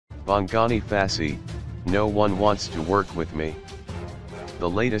Bongani Fassie, no one wants to work with me. The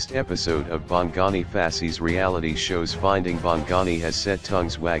latest episode of Bongani Fassie's reality show's Finding Bongani has set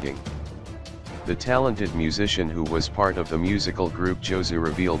tongues wagging. The talented musician who was part of the musical group Jozi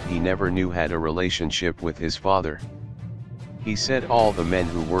revealed he never knew had a relationship with his father. He said all the men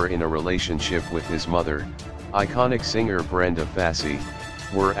who were in a relationship with his mother, iconic singer Brenda Fassie,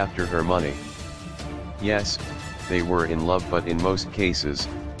 were after her money. Yes, they were in love, but in most cases,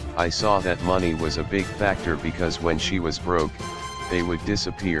 I saw that money was a big factor because when she was broke, they would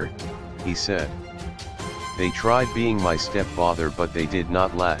disappear, he said. They tried being my stepfather but they did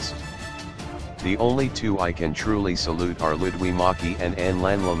not last. The only two I can truly salute are Ludwig Maki and Anne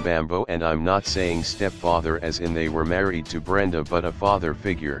Lanlambambo, and I'm not saying stepfather as in they were married to Brenda but a father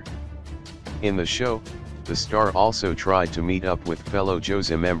figure. In the show, the star also tried to meet up with fellow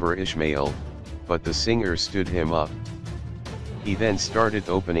Jozi member Ishmael, but the singer stood him up. He then started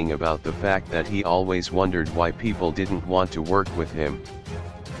opening about the fact that he always wondered why people didn't want to work with him.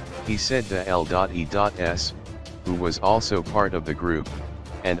 He said the L.E.S., who was also part of the group,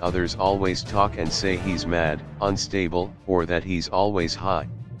 and others always talk and say he's mad, unstable, or that he's always high.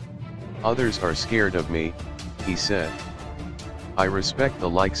 Others are scared of me, he said. I respect the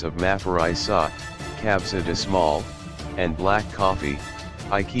likes of Mafarai Sa, Kabza De Small, and Black Coffee.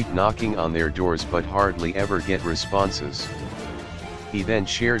 I keep knocking on their doors but hardly ever get responses. He then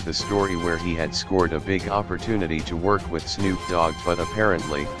shared the story where he had scored a big opportunity to work with Snoop Dogg, but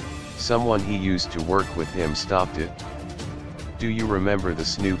apparently, someone he used to work with him stopped it. Do you remember the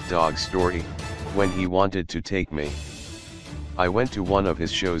Snoop Dogg story, when he wanted to take me? I went to one of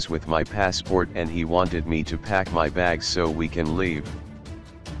his shows with my passport and he wanted me to pack my bags so we can leave.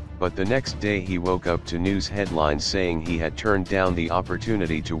 But the next day he woke up to news headlines saying he had turned down the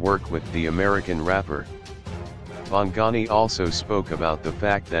opportunity to work with the American rapper. Bongani also spoke about the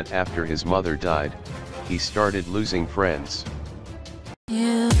fact that after his mother died, he started losing friends.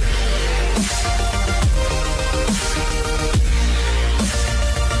 Yeah.